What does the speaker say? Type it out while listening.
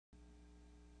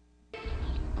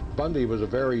Bundy was a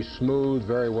very smooth,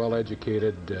 very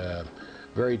well-educated,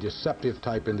 very deceptive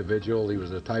type individual. He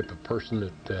was the type of person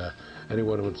that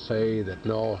anyone would say that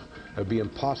no, it would be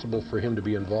impossible for him to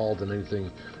be involved in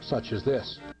anything such as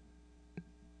this.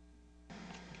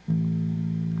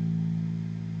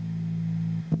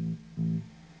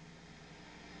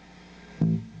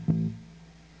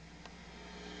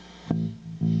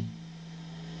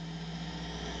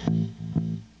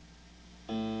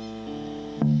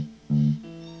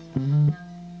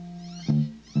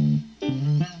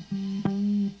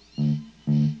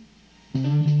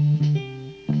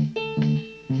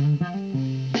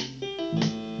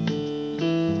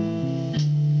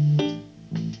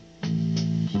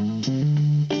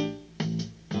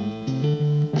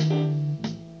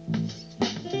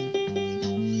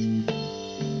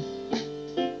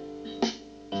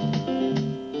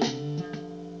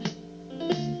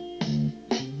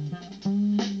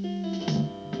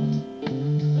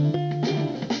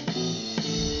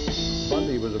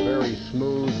 Bundy was a very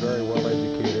smooth, very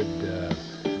well-educated,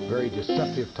 very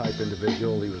deceptive type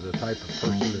individual. He was the type of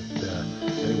person that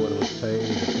anyone would say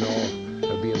that no,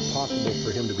 it would be impossible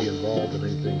for him to be involved in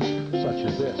anything such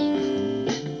as this.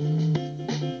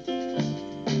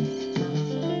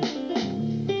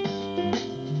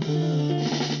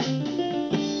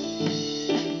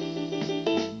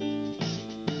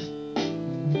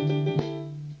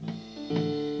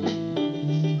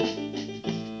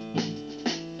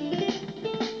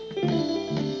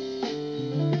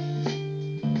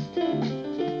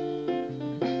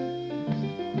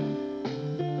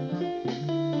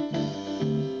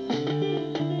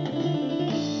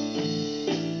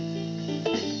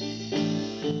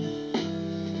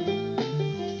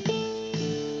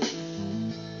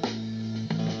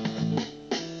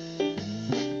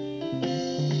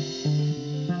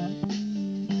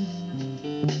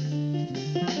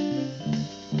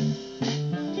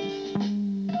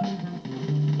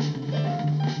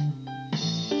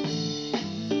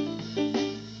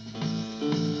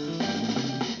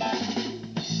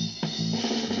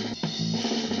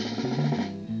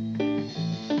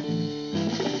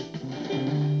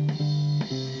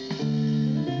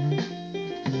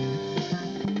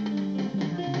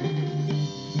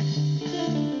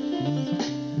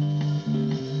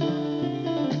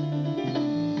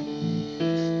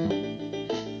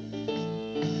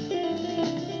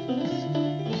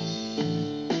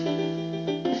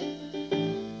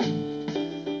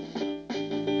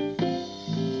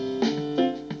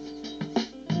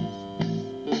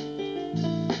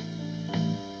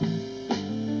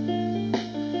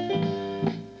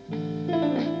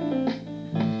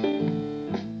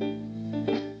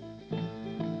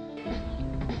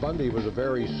 Bundy was a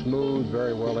very smooth,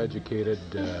 very well-educated,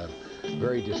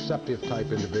 very deceptive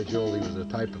type individual. He was the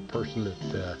type of person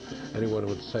that anyone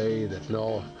would say that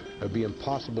no, it would be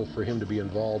impossible for him to be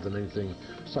involved in anything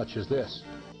such as this.